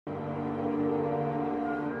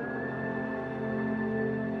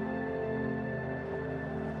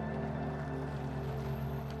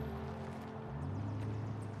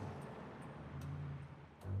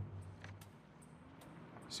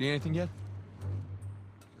See anything yet?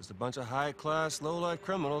 Just a bunch of high-class, low-life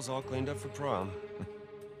criminals all cleaned up for prom.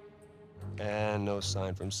 And no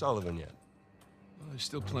sign from Sullivan yet. Well, there's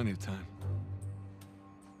still plenty of time.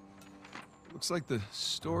 Looks like the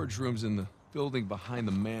storage room's in the building behind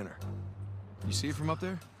the manor. You see it from up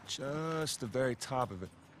there? Just the very top of it.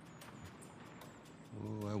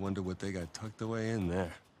 Oh, I wonder what they got tucked away in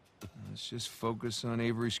there. Let's just focus on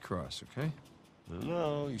Avery's Cross, okay?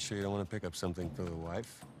 No, you sure you don't want to pick up something for the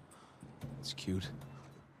wife? It's cute.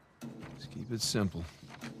 Let's keep it simple.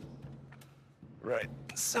 Right.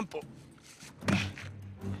 Simple. And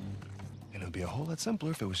it would be a whole lot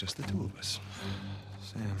simpler if it was just the two of us.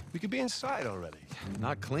 Sam. We could be inside already.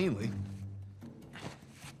 Not cleanly.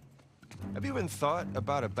 Have you even thought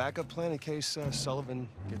about a backup plan in case Sullivan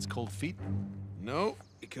gets cold feet? No,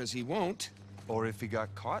 because he won't. Or if he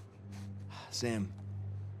got caught? Sam,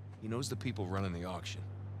 he knows the people running the auction.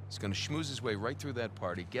 He's gonna schmooze his way right through that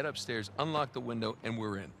party, get upstairs, unlock the window, and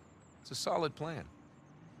we're in. It's a solid plan.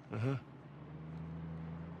 Uh-huh.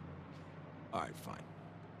 All right, fine.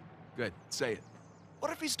 Good, say it.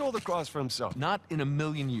 What if he stole the cross for himself? Not in a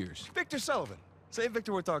million years. Victor Sullivan. Same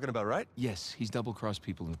Victor we're talking about, right? Yes, he's double-crossed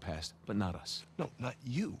people in the past, but not us. No, not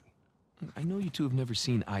you. I know you two have never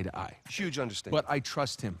seen eye to eye. Huge understanding. But I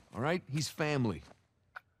trust him, all right? He's family.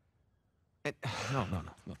 And, no.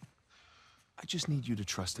 I just need you to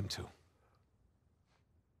trust him, too.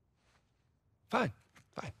 Fine.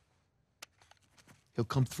 He'll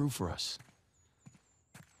come through for us.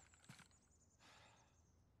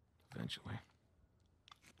 Eventually.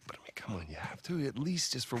 But I mean, come on, you have to at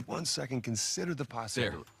least just for 1 second consider the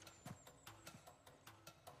possibility.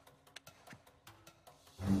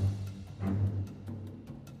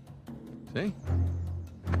 See?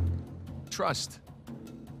 Trust.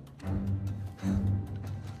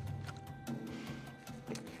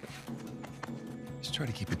 Just try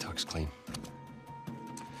to keep your tux clean.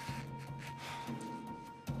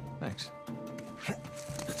 Thanks.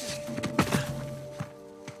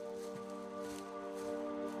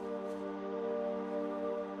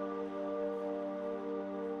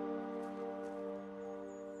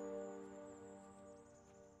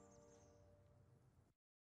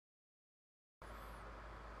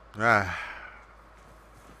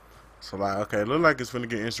 So like, okay, look like it's finna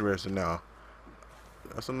get interesting now.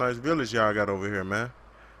 That's a nice village y'all got over here, man.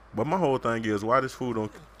 But my whole thing is, why this fool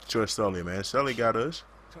don't trust Sully, man? Sully got us.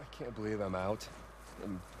 I can't believe I'm out. I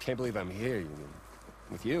can't believe I'm here. You mean,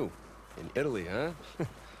 with you. In Italy, huh? Yeah,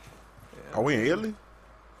 Are we in Italy?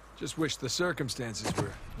 just wish the circumstances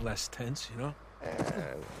were less tense, you know?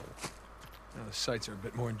 Now, the sights are a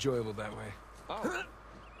bit more enjoyable that way. Oh.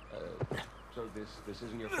 So this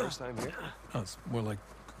isn't your first time here? Oh, it's more like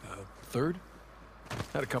third?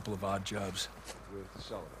 Had a couple of odd jobs. With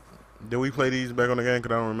Sullivan. Did we play these back on the game?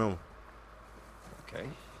 Cause I don't remember. Okay.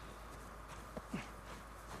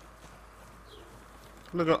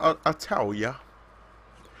 Look, I tell ya.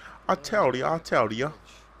 I tell ya.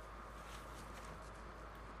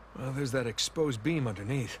 Well, there's that exposed beam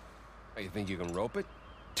underneath. Oh, you think you can rope it?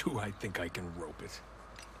 Do I think I can rope it?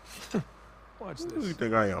 Watch Who do you this.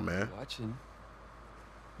 think I am, man? Watching.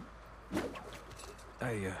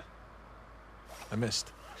 I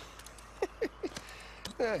missed.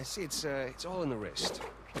 See, it's all in the wrist.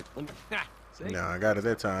 Here, let me. See? Nah, I got it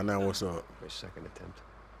that time. Now what's up? For a second attempt.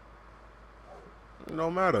 It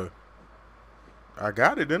don't matter. I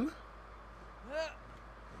got it, didn't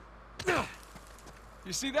I?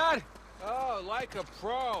 You see that? Oh, like a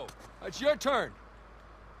pro. It's your turn.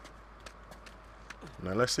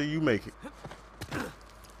 Now let's see you make it.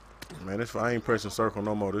 Man, I ain't pressing circle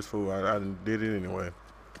no more. This fool, I did it anyway.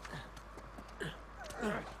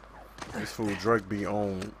 This fool Drake be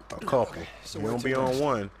on a couple. Okay, so He where don't to be on next?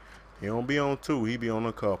 one. He don't be on two. He be on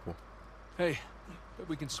a couple. Hey, bet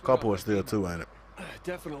we can swing Couple on is still two, ain't it?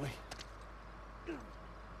 Definitely.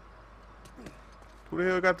 Who the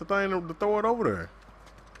hell got the thing to throw it over there?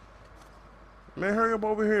 Man, hurry up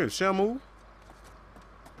over here, Shamu.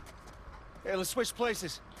 Hey, let's switch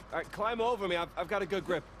places. All right, climb over me. I've got a good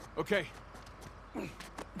grip. Okay.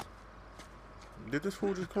 Did this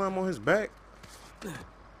fool just climb on his back?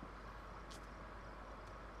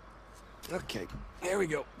 Okay, here we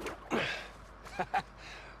go.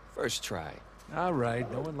 First try. All right.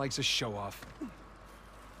 No one likes a show-off.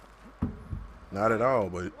 Not at all,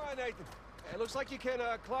 but Come on, Nathan. It looks like you can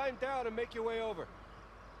climb down and make your way over.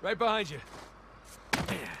 Right behind you.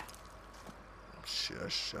 shit,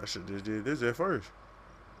 I should just did this at first.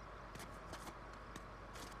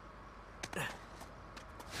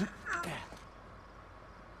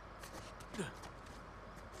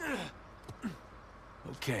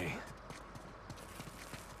 Okay.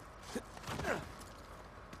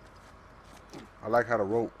 I like how the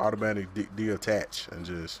rope automatically detach and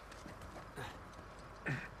just.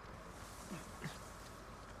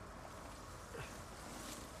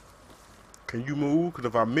 Can you move? Because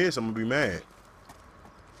if I miss, I'm gonna be mad.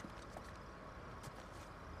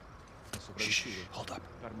 Shh, hold up.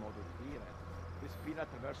 Per modo di dire, desfila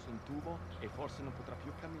attraverso un tubo e forse non potrà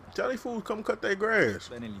più camminare. Tell these fools come cut their grass.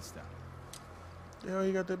 Bene lista. The hell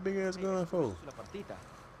you got that big ass gun for? Sulla partita.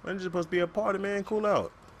 Man, it's supposed to be a party, man. Cool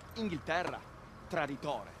out. Inghilterra,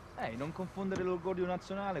 traditore. Non confondere l'orgoglio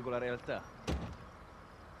nazionale con la realtà.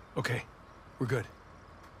 Okay, we're good.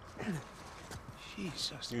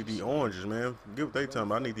 Jesus. Need the oranges, man. Give what they talking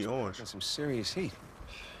about. I need the orange. Got some serious heat.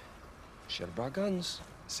 Should have brought guns.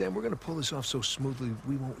 Sam, we're gonna pull this off so smoothly,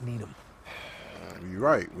 we won't need them. You're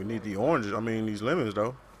right. We need the oranges. I mean, these lemons,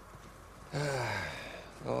 though.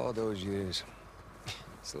 All those years.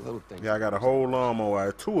 It's the little thing. Yeah, I got a whole lawnmower. I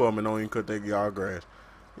had 2 of them and don't even cut their y'all grass.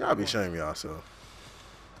 Y'all be ashamed of y'allself.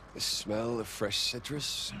 The smell of fresh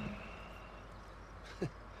citrus.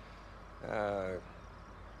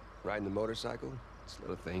 Riding the motorcycle. It's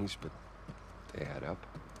little things, but they add up.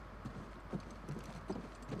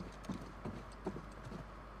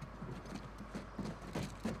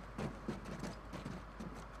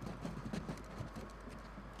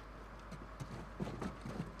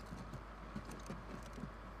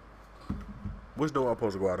 Which door I'm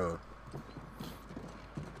supposed to go out of?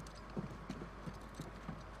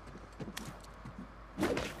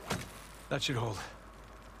 That should hold.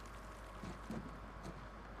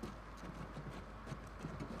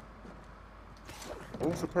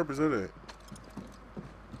 What's the purpose of that?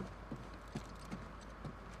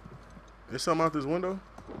 Is something out this window?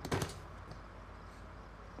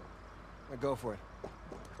 Now go for it.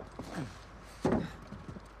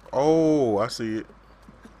 Oh, I see it.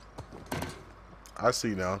 I see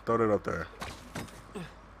now. Throw that up there.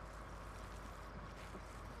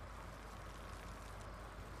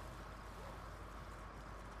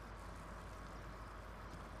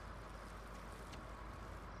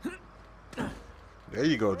 There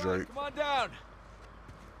you go, Drake. Come on down.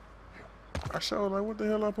 I sure like, what the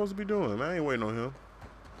hell I'm supposed to be doing? Man, I ain't waiting on him.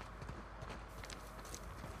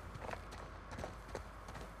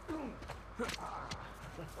 This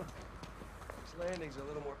landing's a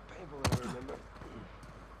little more painful than I remember.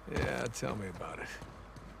 Yeah, tell me about it.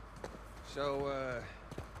 So,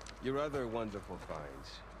 your other wonderful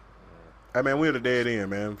finds. Hey, man, we're at a dead end,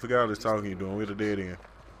 man. Forget all this talking you're doing. We're at a dead end.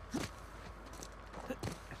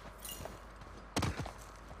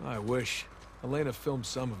 I wish. Elena filmed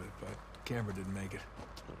some of it, but camera didn't make it.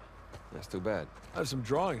 That's too bad. I have some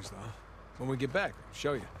drawings, though. When we get back, I'll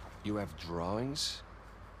show you. You have drawings?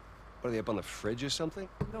 What, are they up on the fridge or something?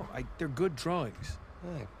 No, they're good drawings.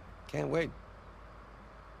 I can't wait.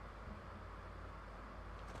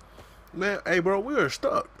 Man, hey, bro, we are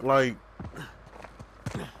stuck. Like,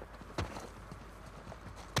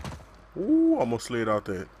 ooh, almost slid out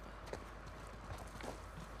that.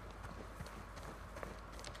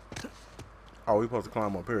 Oh, we supposed to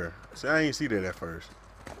climb up here. See, I ain't see that at first.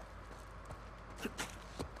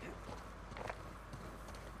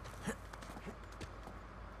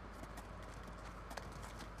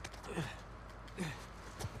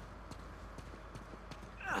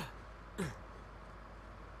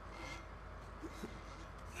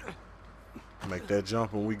 Make that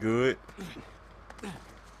jump and we good.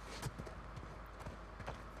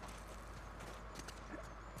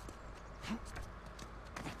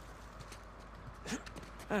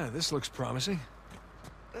 Ah, this looks promising.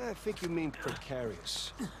 I think you mean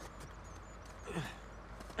precarious.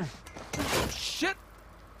 Shit!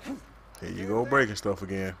 Here you go, breaking stuff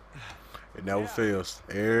again. It never fails.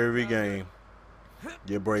 Every game,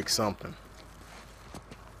 you break something.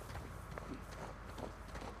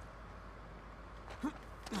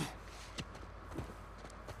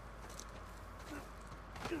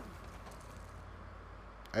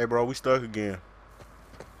 Hey, bro, we stuck again.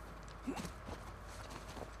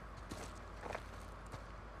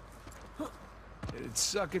 It'd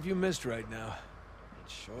suck if you missed right now.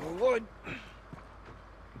 It sure would.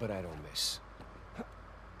 But I don't miss.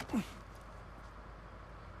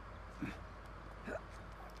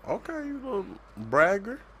 Okay, you little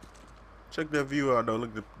bragger. Check that view out, though.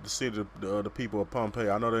 Look at the city, the people of Pompeii.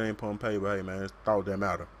 I know they ain't Pompeii, but hey, man, it's thought that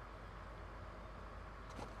matter.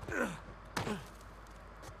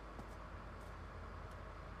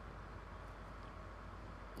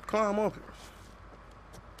 Climb up here.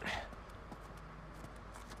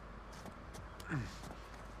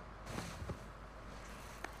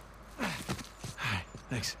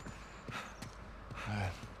 Thanks.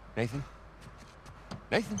 Nathan?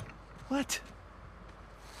 Nathan? What?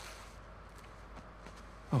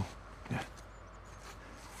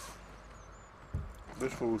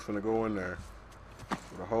 This fool's finna go in there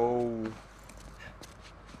with a whole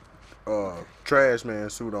trash man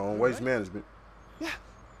suit on, waste management. Yeah.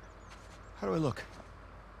 How do I look?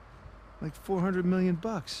 Like 400 million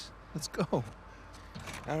bucks. Let's go. All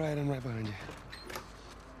right, I'm right behind you.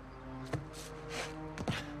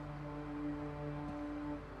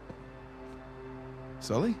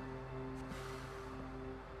 Sully?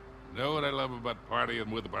 Know what I love about partying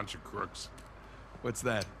with a bunch of crooks? What's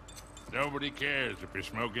that? Nobody cares if you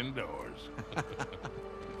smoke indoors.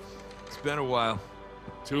 It's been a while.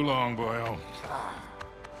 Too long, boyo.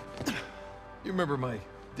 You remember my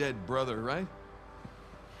dead brother, right?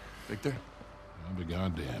 Victor? I'll be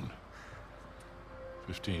goddamned.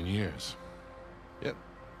 15 years. Yep.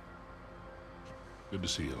 Good to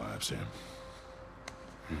see you alive, Sam.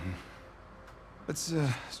 Let's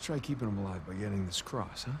try keeping him alive by getting this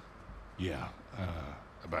cross, huh? Yeah,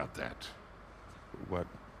 about that.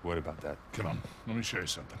 What about that? Come on, let me show you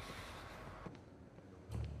something.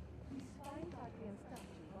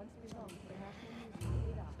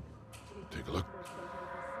 Take a look.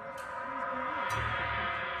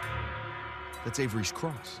 That's Avery's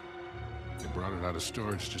cross. They brought it out of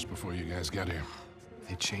storage just before you guys got here.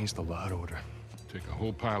 They changed the lot order. Take a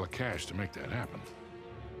whole pile of cash to make that happen.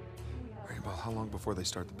 Right, well, how long before they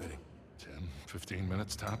start the bidding? 10, 15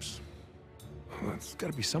 minutes tops. Well, there's got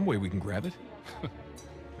to be some way we can grab it.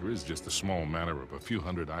 There is just a small matter of a few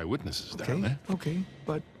hundred eyewitnesses down there. Okay,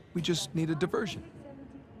 but we just need a diversion.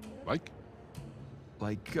 Like?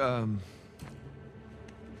 Like I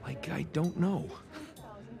don't know.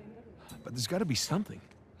 But there's got to be something.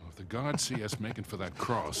 Well, if the guards see us making for that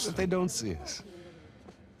cross... If they don't see us.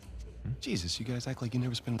 Jesus, you guys act like you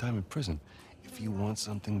never spend time in prison. If you want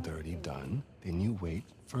something dirty done, then you wait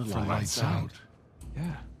for lights out.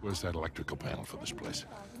 Yeah. Where's that electrical panel for this place?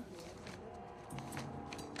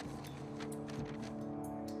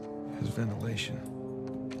 There's ventilation.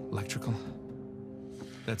 Electrical.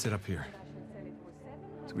 That's it up here.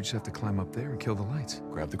 So we just have to climb up there and kill the lights.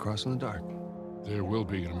 Grab the cross in the dark. There will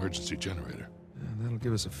be an emergency generator. And that'll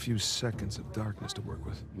give us a few seconds of darkness to work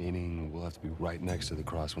with. Meaning we'll have to be right next to the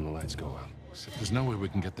cross when the lights go out. Except there's no way we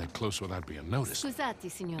can get that close without being noticed. Scusate,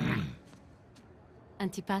 signora.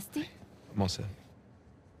 Antipasti? I'm all set.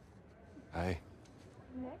 Hi.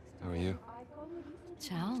 How are you?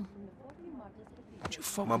 Ciao. Would you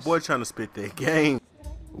focus? My boy trying to spit that game.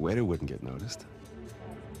 The waiter wouldn't get noticed.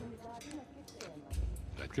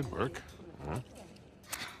 That could work.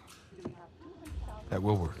 That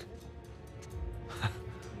will work.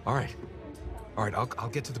 All right. All right, I'll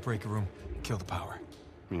get to the breaker room and kill the power.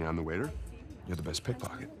 You mean I'm the waiter? You're the best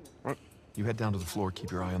pickpocket. What? You head down to the floor,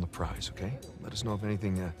 keep your eye on the prize, okay? Let us know if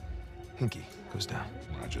anything, hinky goes down.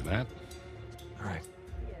 Roger that. All right.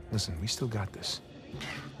 Listen, we still got this.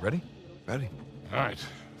 Ready? Ready. All right,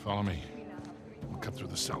 follow me. We'll cut through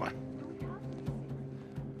the cellar.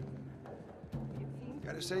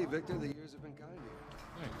 Gotta say, Victor, the years have been kind to you.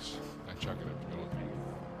 Thanks. I chuck it up to go with me.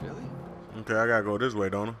 Really? Okay, I gotta go this way,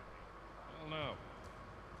 don't I? Hell no.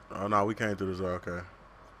 Oh no, we came through this way. Okay.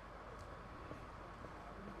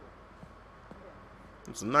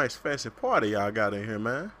 It's a nice fancy party y'all got in here,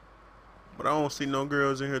 man. But I don't see no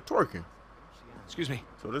girls in here twerking. Excuse me.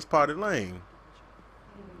 So this party lame.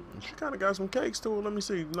 And she kind of got some cakes to it. Let me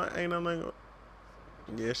see. Ain't nothing.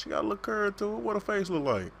 Yeah, she got a little curve to it. What her face look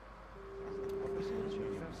like?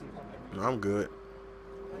 No, I'm good.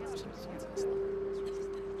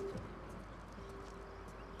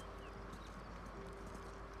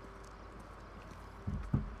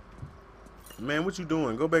 Man, what you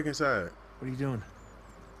doing? Go back inside. What are you doing?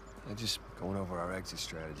 I'm just going over our exit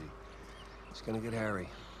strategy. It's gonna get hairy.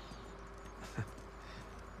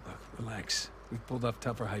 Look, relax. We've pulled off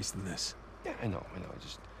tougher heists than this. Yeah, I know. I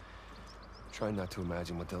just try not to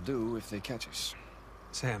imagine what they'll do if they catch us.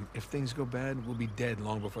 Sam, if things go bad, we'll be dead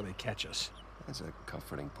long before they catch us. That's a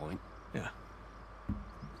comforting point. Yeah.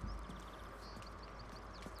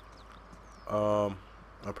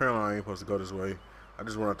 Apparently I ain't supposed to go this way. I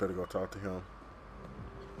just went out there to go talk to him.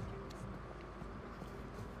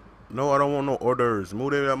 No, I don't want no orders.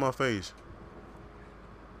 Move that out my face.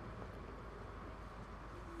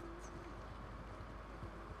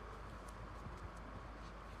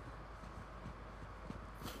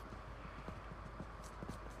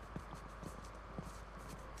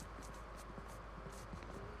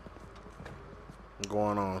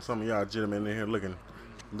 Going on. Some of y'all gentlemen in here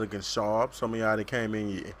looking sharp. Some of y'all that came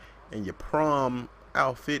in your prom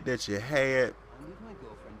outfit that you had.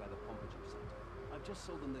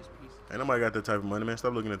 Ain't nobody got that type of money, man.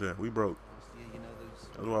 Stop looking at that. We broke.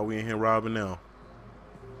 That's why we in here robbing now.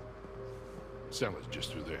 Cellar's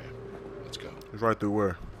just through there. Let's go. It's right through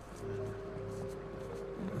where?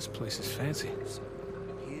 This place is fancy.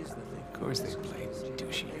 Of course they play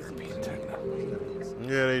douchey European techno.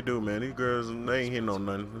 Yeah, they do, man. These girls, they ain't hitting on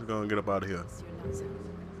nothing. Let's go and get up out of here.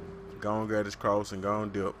 Go and grab this cross and go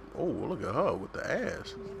and dip. Oh, look at her with the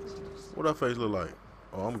ass. What her face look like?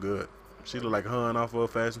 Oh, I'm good. She look like hun off of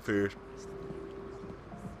Fast and Furious.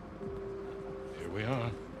 Here we are.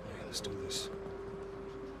 Yeah, let's do this.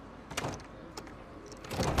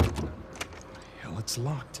 Hell, it's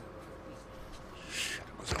locked. Shit,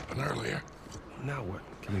 it was open earlier. Now what?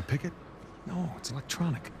 Can we pick it? No, it's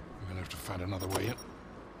electronic. We're gonna have to find another way in.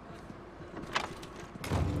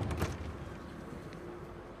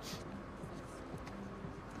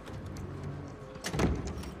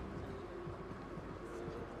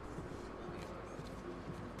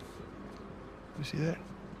 You see that?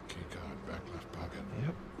 Key card, back left pocket.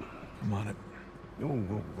 Yep. I'm on it. Whoa,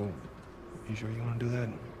 whoa, whoa. You sure you want to do that?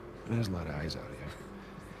 There's a lot of eyes out here.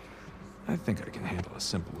 I think I can handle a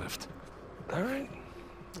simple lift. All right.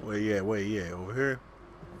 Where you at? Where you at? Over here?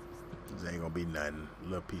 This ain't gonna be nothing. A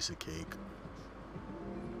little piece of cake.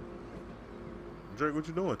 Drake, what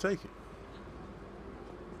you doing? Take it.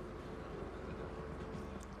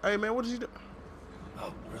 Hey, man, what is he doing?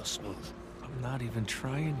 Oh, real smooth. I'm not even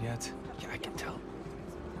trying yet. Yeah, I can tell.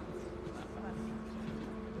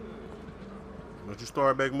 Don't you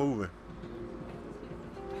start back moving.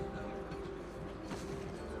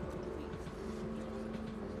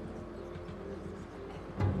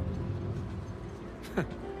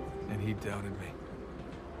 And he doubted me.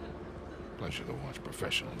 Pleasure to watch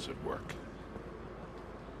professionals at work.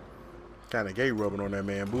 Kind of gay rubbing on that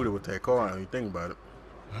man booty with that car. When you think about it.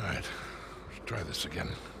 All right, let's try this again.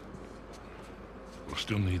 We'll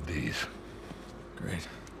still need these. Great.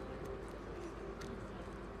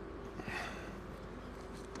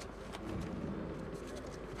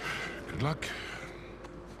 Good luck.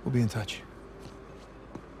 We'll be in touch.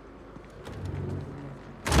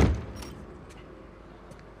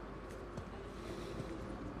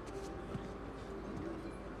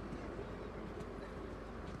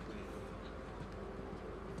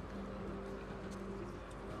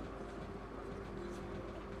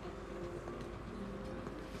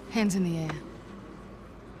 Hands in the air.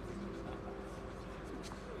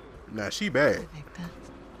 Nah, she bad. Victor.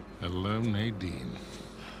 Hello, Nadine.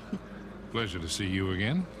 Pleasure to see you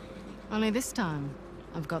again. Only this time,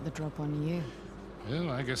 I've got the drop on you.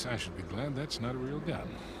 Well, I guess I should be glad that's not a real gun.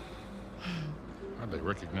 Hardly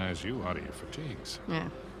recognize you out of your fatigues. Yeah.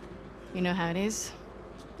 You know how it is.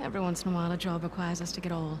 Every once in a while, a job requires us to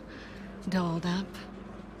get all dolled up.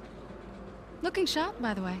 Looking sharp,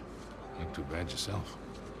 by the way. Not too bad yourself.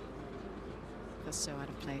 Feel so out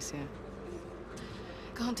of place here.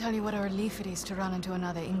 Can't tell you what a relief it is to run into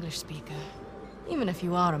another English speaker. Even if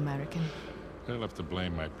you are American. They'll have to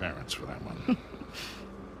blame my parents for that one.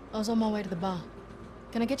 I was on my way to the bar.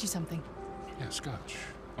 Can I get you something? Yeah, scotch.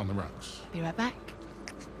 On the rocks. Be right back.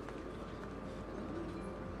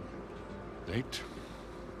 Date?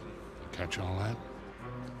 Catch all that?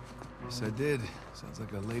 Yes, I did. Sounds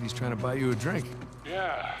like a lady's trying to buy you a drink.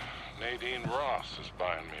 Yeah, Nadine Ross is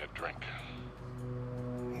buying me a drink.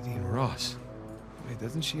 Nadine Ross. Wait,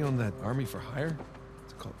 doesn't she own that Army for Hire?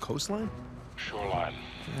 It's called Coastline? Shoreline.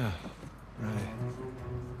 Yeah, right.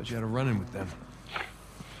 But you had a run-in with them.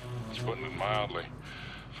 It's putting it mildly.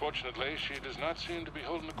 Fortunately, she does not seem to be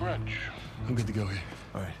holding a grudge. I'm good to go here.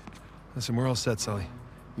 All right. Listen, we're all set, Sully.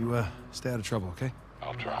 You, stay out of trouble, okay?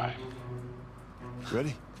 I'll try.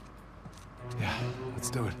 Ready? Yeah, let's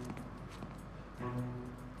do it.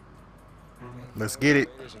 Let's get it.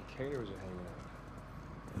 And caterers are hanging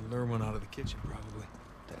out. And lure one out of the kitchen, probably.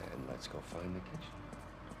 Then let's go find the kitchen.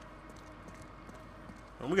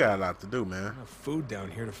 We got a lot to do, man. Enough food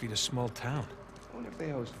down here to feed a small town. I wonder if they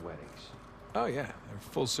host weddings. Oh, yeah. They're a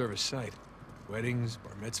full-service site. Weddings,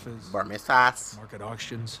 bar mitzvahs, Bar mitzvahs. market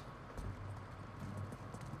auctions.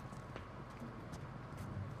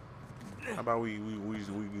 How about we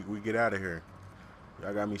get out of here?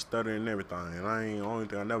 Y'all got me stuttering and everything, and I ain't only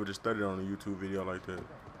thing I never just stuttered on a YouTube video like that.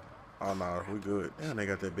 Oh no, we good. Damn, they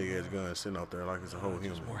got that big ass gun sitting out there like it's a whole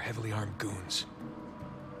There's human. more heavily armed goons.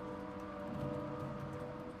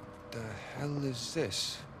 The hell is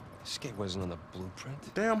this? This gate wasn't on the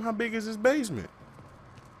blueprint. Damn, how big is this basement?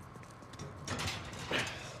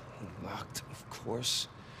 Locked, of course.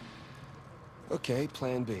 Okay,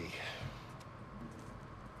 plan B.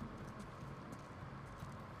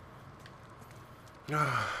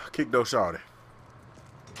 Kick those shawty.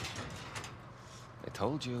 I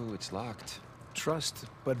told you, it's locked. Trust,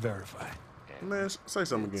 but verify. Man, say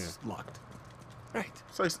something again. It's locked. Right.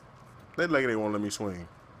 Say, that lady they won't let me swing.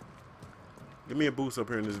 Give me a boost up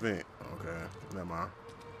here in this vent. Okay, never mind.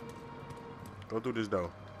 Go through this door.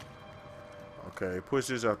 Okay, push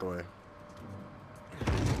this out the way.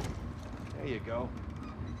 There you go.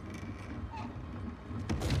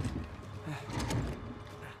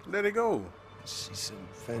 There they go. See some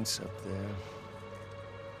fence up there.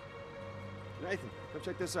 Nathan, come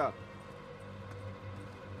check this out.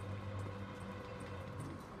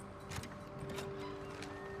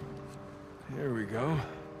 Here we go.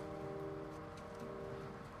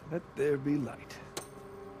 Let there be light.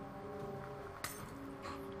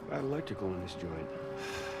 Got electrical in this joint.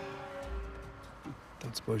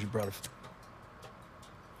 Don't suppose you brought a...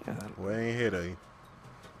 Yeah, We ain't here, though.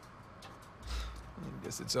 I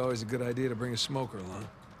guess it's always a good idea to bring a smoker along.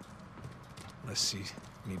 Unless you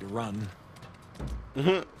need to run.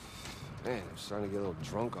 Man, I'm starting to get a little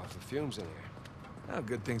drunk off the fumes in here. Oh,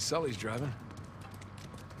 good thing Sully's driving.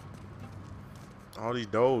 All these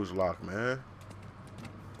doors locked, man.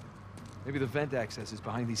 Maybe the vent access is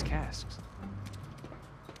behind these casks.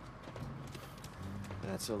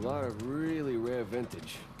 That's a lot of really rare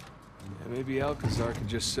vintage. Yeah, maybe Alcazar could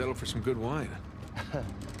just settle for some good wine.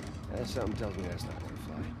 That's something tells me that's not gonna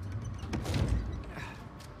fly.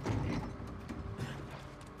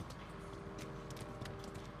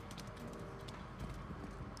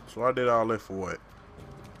 So I did all that for what?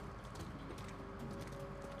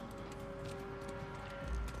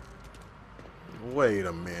 Wait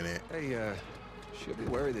a minute. Hey, should be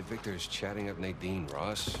worried that Victor is chatting up Nadine,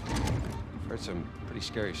 Ross. I've heard some pretty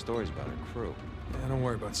scary stories about her crew. Yeah, don't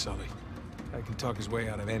worry about Sully. I can talk his way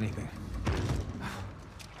out of anything.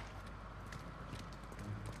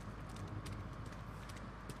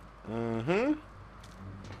 Mm-hmm.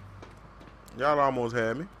 Y'all almost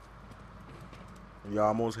had me. Y'all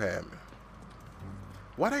almost had me.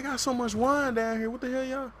 Why they got so much wine down here? What the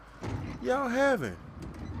hell y'all having?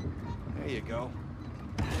 There you go.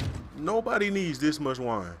 Nobody needs this much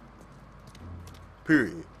wine.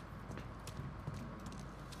 Period.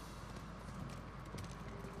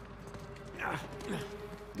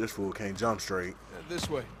 This fool can't jump straight. This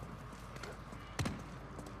way.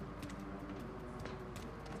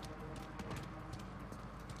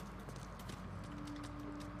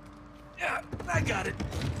 Yeah, I got it.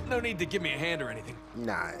 No need to give me a hand or anything.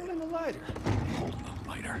 Nah. Holding the lighter. Holding the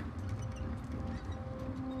lighter.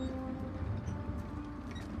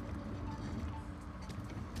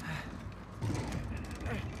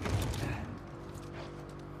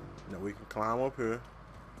 Now we can climb up here.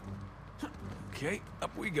 Okay,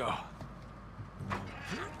 up we go.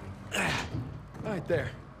 Right there.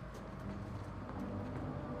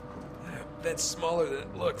 That's smaller than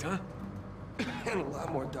it looked, huh? And a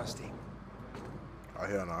lot more dusty. Oh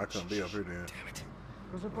hell no, I couldn't be up here then. Damn it.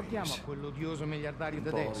 Cosa portiamo a quell'odioso miliardario Baldy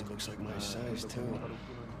tedesco? looks like my size, too.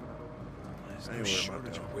 There's I ain't no worried about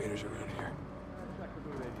shortage that. of waiters around here.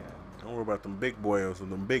 Don't worry about them big boys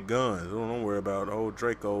and them big guns. Don't worry about old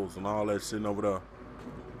Dracos and all that sitting over there.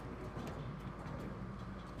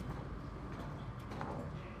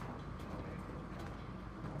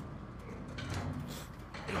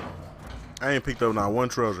 I ain't picked up not one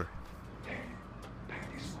trouser.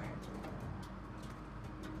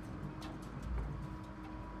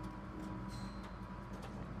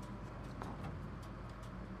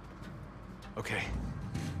 Okay.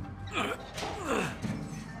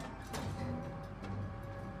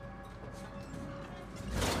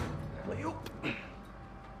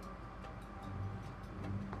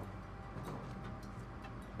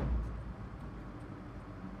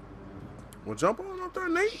 Well, jump on up there,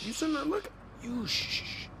 Nate. You sitting there looking. You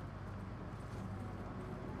shh.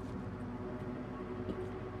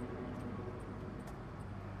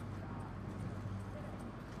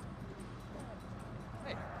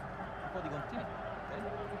 Hey, un po' di contino.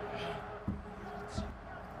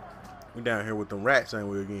 We down here with them rats, ain't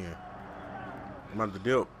we again? I'm about to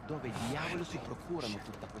dip. Dove diavolo si procurano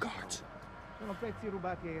tutta questa roba? Sono pezzi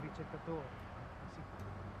rubati ai ricettatori.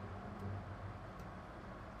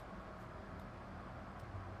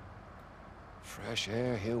 Fresh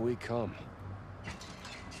air, here we come.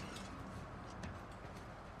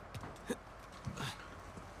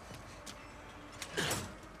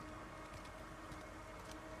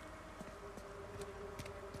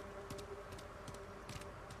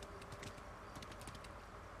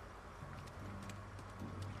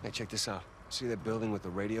 Hey, check this out. See that building with the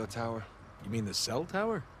radio tower? You mean the cell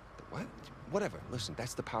tower? What? Whatever. Listen,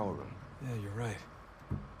 that's the power room. Yeah, you're right.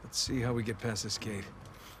 Let's see how we get past this gate.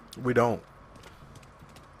 We don't.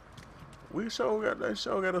 We sure got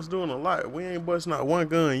us doing a lot. We ain't busting out one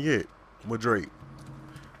gun yet with Drake.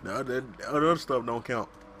 The other stuff don't count.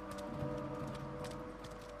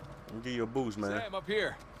 I'll give you a boost, man. Sam, up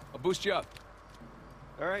here. I'll boost you up.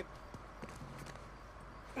 All right.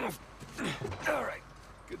 All right.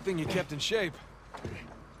 Good thing you kept in shape.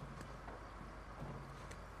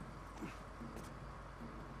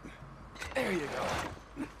 There you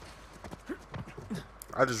go.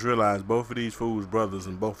 I just realized both of these fools brothers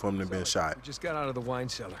and both of them have been shot. We just got out of the wine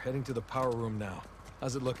cellar, heading to the power room now.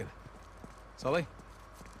 How's it looking? Sully?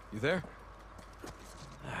 You there?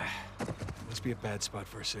 Must be a bad spot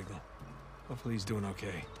for a signal. Hopefully he's doing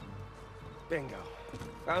okay. Bingo.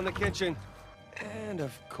 Found the kitchen. And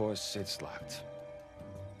of course, it's locked.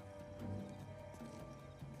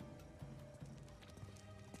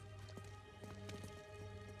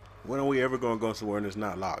 When are we ever gonna go somewhere and it's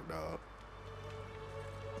not locked, dog?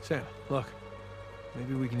 Sam, look.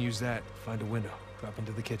 Maybe we can use that, find a window, drop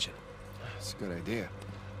into the kitchen. That's a good idea.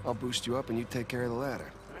 I'll boost you up and you take care of the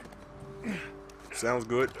ladder. Sounds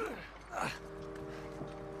good.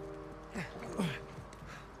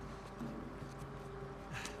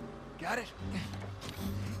 Got it?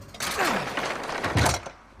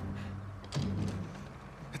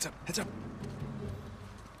 Heads up, heads up.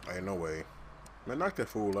 Ain't no way. Man, knock that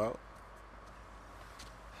fool out.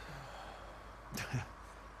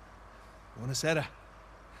 Buonasera.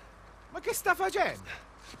 Ma che sta facendo?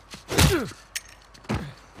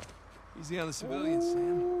 Easy on the civilians,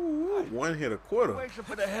 Sam. Ooh, one hit a quarter. Wakes up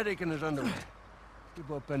with a headache in his underwear. We've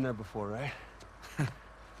both been there before, right?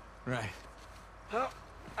 Right. Well,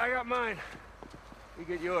 I got mine. You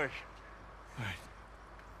get yours. All right.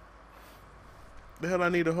 The hell I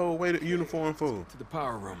need a whole weighted uniform for? To the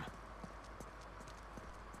power room.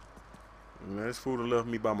 Man, this fool left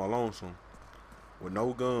me by my lonesome. With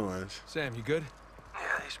no guns. Sam, you good?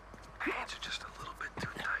 Yeah, these pants are just a little bit too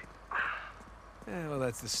tight. Yeah, well,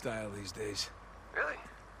 that's the style these days. Really?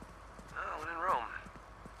 Oh, we're in Rome.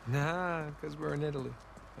 Nah, because we're in Italy.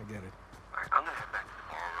 I get it. All right, I'm gonna head back to the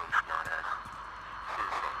ballroom now, Dad.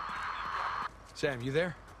 Sam, you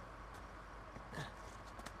there?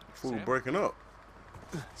 Fool Sam? breaking up.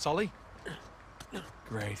 Sully?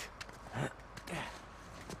 Great.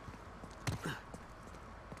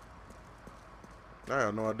 I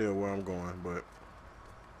have no idea where I'm going, but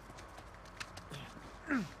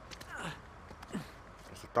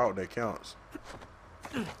it's a thought that counts.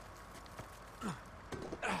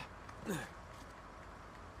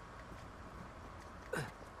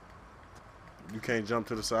 You can't jump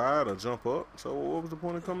to the side or jump up, so what was the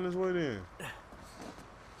point of coming this way then?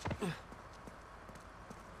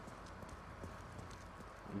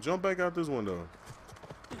 Jump back out this window.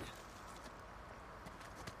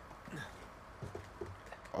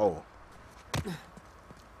 Oh.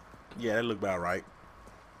 Yeah, that looked about right.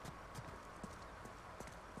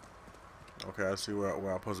 Okay, I see where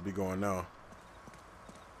I'm supposed to be going now.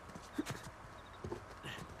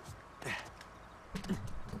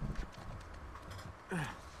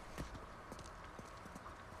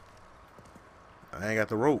 I ain't got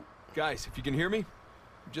the rope. Guys, if you can hear me,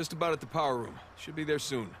 I'm just about at the power room. Should be there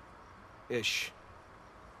soon. Ish.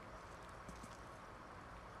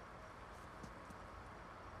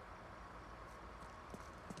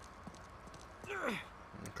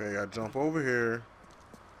 Okay, I jump over here.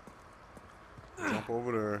 Jump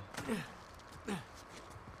over there.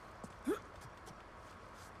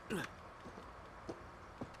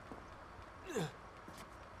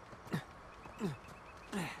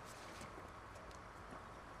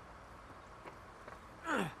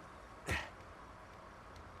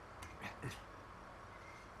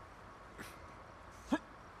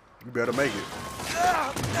 You better make it.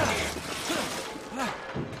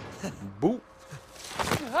 Boop.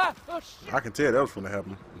 I can tell that was gonna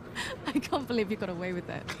happen. I can't believe you got away with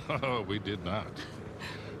that. Oh, we did not.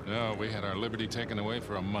 No, we had our liberty taken away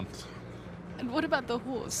for a month. And what about the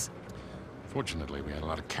horse? Fortunately, we had a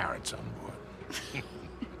lot of carrots on board.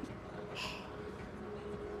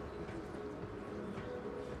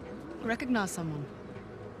 Recognize someone?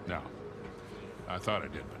 No. I thought I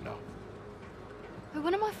did, but no.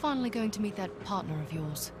 When am I finally going to meet that partner of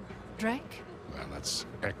yours? Drake? Well, that's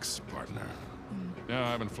ex-partner.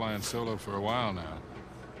 Yeah, I've been flying solo for a while now.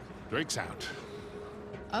 Drake's out.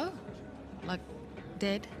 Oh, like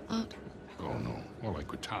dead out? Oh, no. More like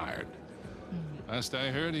retired. Last I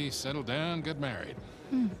heard, he settled down, got married.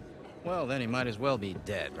 Well, then he might as well be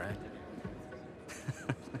dead, right?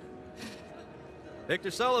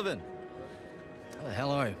 Victor Sullivan! How the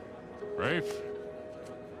hell are you? Rafe?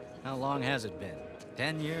 How long has it been?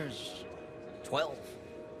 10 years? 12?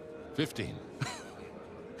 15.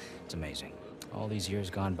 It's amazing. All these years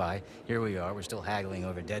gone by, here we are, we're still haggling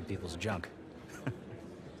over dead people's junk.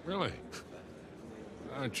 Really?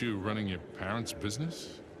 Aren't you running your parents'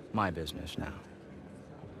 business? my business now.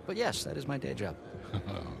 But yes, that is my day job.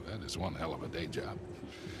 Oh, that is one hell of a day job.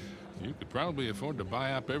 You could probably afford to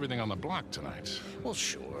buy up everything on the block tonight. Well,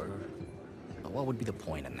 sure. But what would be the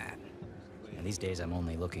point in that? And these days, I'm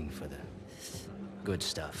only looking for the good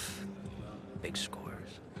stuff. Big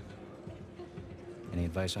scores. Any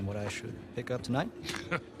advice on what I should pick up tonight?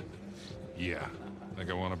 Yeah, I think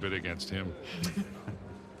I want to bid against him.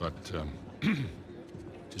 But,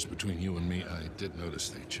 just between you and me, I did notice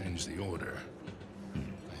they changed the order.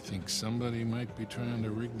 I think somebody might be trying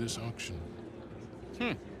to rig this auction.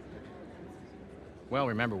 Well,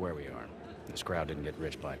 remember where we are. This crowd didn't get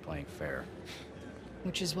rich by playing fair.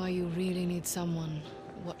 Which is why you really need someone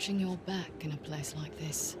watching your back in a place like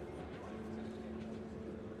this.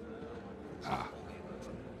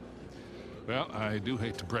 Well, I do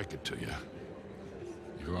hate to break it to you.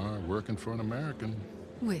 You are working for an American.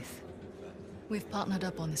 We've partnered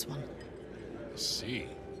up on this one. See.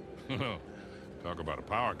 Talk about a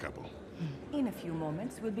power couple. In a few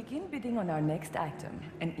moments, we'll begin bidding on our next item,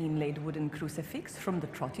 an inlaid wooden crucifix from the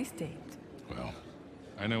Trott estate. Well,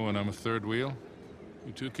 I know when I'm a third wheel.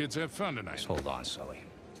 You two kids have fun tonight. Just hold on, Sully.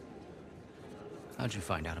 How'd you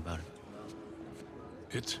find out about it?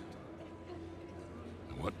 It?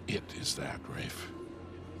 What it is that, Rafe?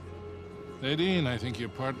 Nadine, I think your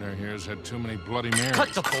partner here has had too many Bloody Marys.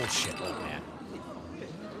 Cut the bullshit, old man.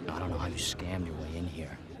 I don't know how you scammed your way in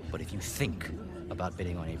here, but if you think about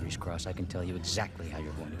bidding on Avery's Cross, I can tell you exactly how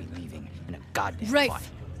you're going to be leaving in a goddamn Rafe! fight.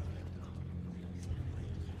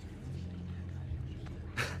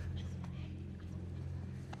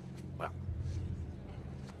 Well,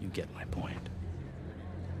 you get my point.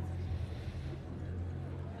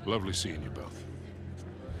 Lovely seeing you both.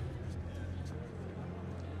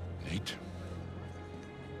 Nate?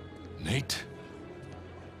 Nate?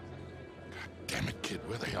 God damn it, kid,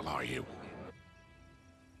 where the hell are you?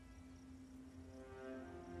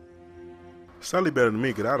 Sally better than me,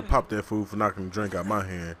 because I'd have popped that fool for knocking the drink out my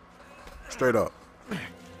hand. Straight up.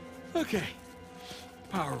 Okay.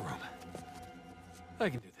 Power room. I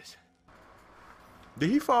can do this.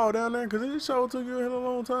 Did he fall down there? Because it sure took you a hell of a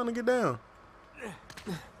long time to get down.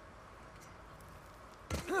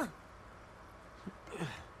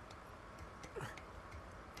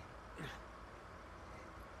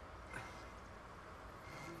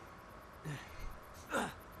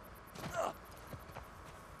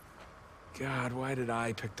 God, why did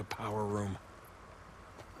I pick the power room?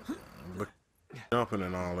 But jumping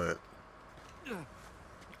and all that.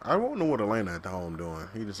 I won't know what Elena at the home doing.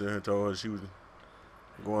 He just here told her she was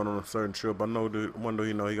going on a certain trip. I know that one day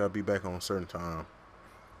he got to be back on a certain time.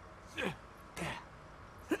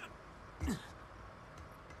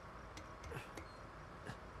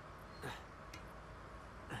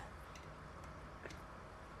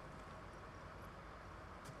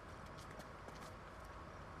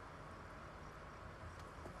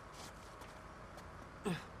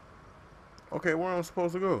 Okay, where am I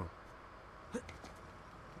supposed to go?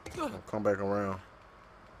 I'll come back around.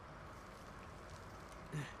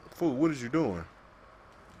 Fool, what is you doing?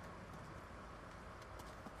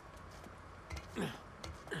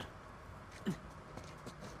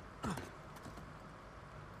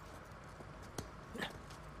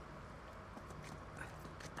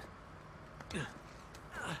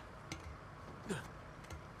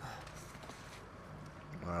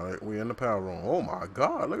 Alright, we in the power room. Oh my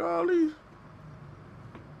God, look at all these.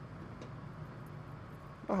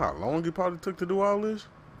 Know how long it probably took to do all this?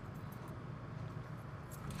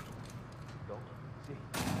 Sì.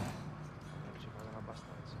 Non ci pagano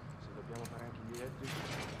abbastanza. Se dobbiamo fare anche gli elettrici.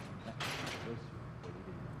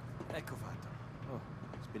 Ecco fatto. Oh,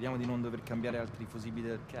 speriamo di non dover cambiare altri fusibili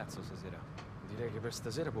del cazzo stasera. Direi che per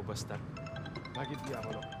stasera può bastare. Ma che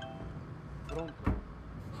diavolo? Pronto?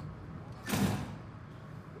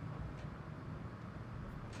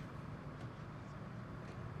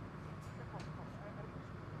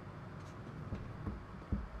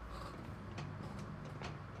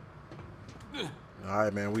 All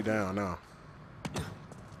right, man, we down now.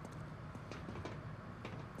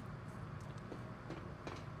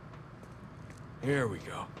 Here we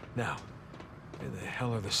go. Now, where the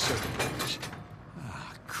hell are the circuit breakers?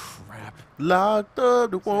 Ah, crap. Locked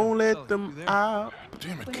up, they won't let them out.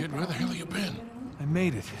 Damn it, kid, where the hell have you been? I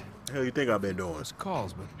made it. The hell you think I've been doing? Those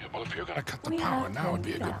calls, but... Yeah, well, if you're gonna cut the power, now would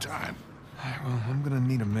be a good time. All right, well, I'm gonna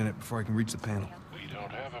need a minute before I can reach the panel. We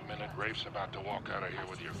don't have a minute. Rafe's about to walk out of here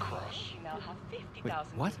with your cross. Wait,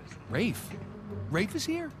 what? Rafe? Rafe is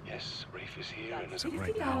here? Yes, Rafe is here, and as So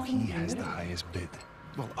right now, he has the highest bid.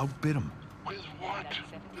 Well, outbid him. With what?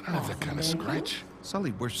 I don't have that kind of scratch.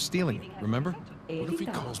 Sully, we're stealing it, remember? What if he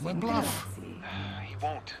calls my bluff? he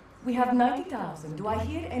won't. We have 90,000. Do I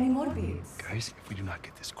hear any more bids? Guys, if we do not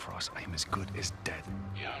get this cross, I am as good as dead.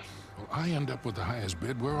 Yeah. Well, I end up with the highest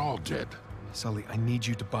bid. We're all dead. Sully, I need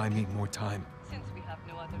you to buy me more time. Since we have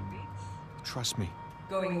no other bids. Trust me.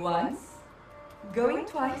 Going once? Going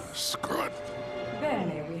twice? Screw it.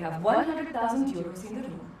 Bene, we have 100,000 euros in the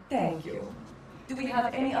room. Thank you. Do we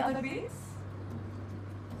have any other bids?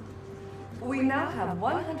 We now have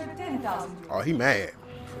 110,000 euros. Oh, he mad.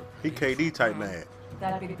 He KD type mad.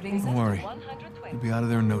 That bid brings Don't us worry. to 120. We'll be out of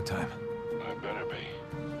there in no time. I better be.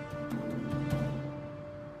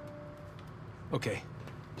 Okay.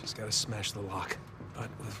 Just gotta smash the lock. But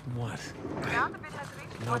with what? Now the bid has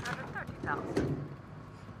reached Nope. 130,000.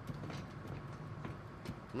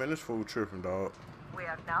 Man, this fool tripping, dog. We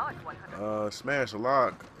are now at 100. Smash a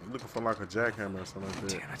lock. You looking for like a jackhammer or something like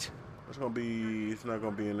that. Damn it. It's gonna be. It's not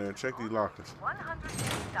gonna be in there. Check these lockers.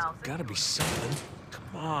 180,000. Gotta be something.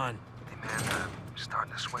 Come on. Hey man,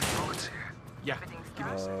 starting to sweat bullets here. Yeah. Bidding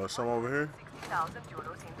starts Some over here. 60,000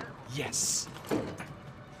 euros in the room. Yes.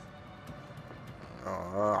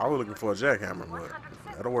 I was looking for a jackhammer, but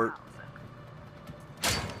that'll work.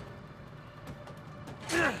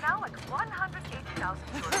 We are now at 180,000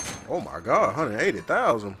 euros. Oh my God,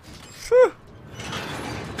 180,000.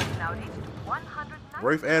 Now reached 190.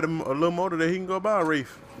 Rafe add him a little motor that he can go buy,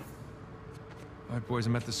 Rafe. All right, boys,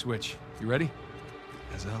 I'm at the switch. You ready?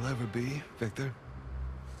 As I'll ever be, Victor.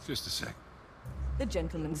 Just a sec. The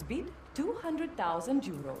gentleman's bid, 200,000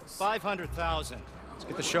 euros. 500,000. Let's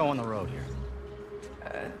get the show on the road here.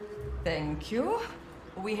 Thank you.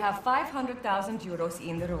 We have 500,000 euros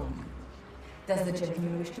in the room. Does the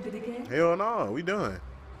gentleman wish to bid again? Hell no, we done.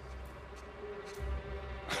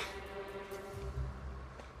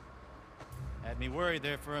 Had me worried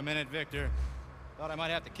there for a minute, Victor. Thought I might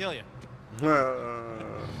have to kill you.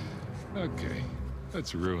 Okay.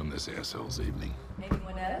 Let's ruin this asshole's evening.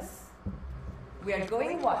 Anyone else? We are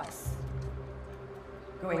going once.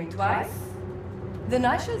 Going twice? Then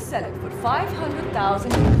I shall sell it for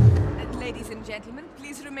 500,000. And ladies and gentlemen,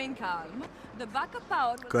 please remain calm. The backup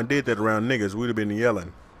power will... Couldn't did that around niggas. We'd have been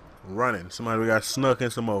yelling, running. Somebody got snuck in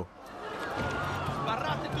some more.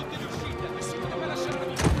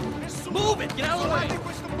 Move it! Get out of the way!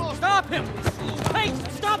 Stop him! Hey,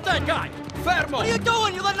 stop that guy! Fermo! What are you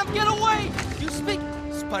doing? You letting him get away! You speak...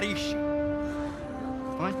 Sparisci.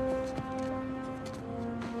 Fine.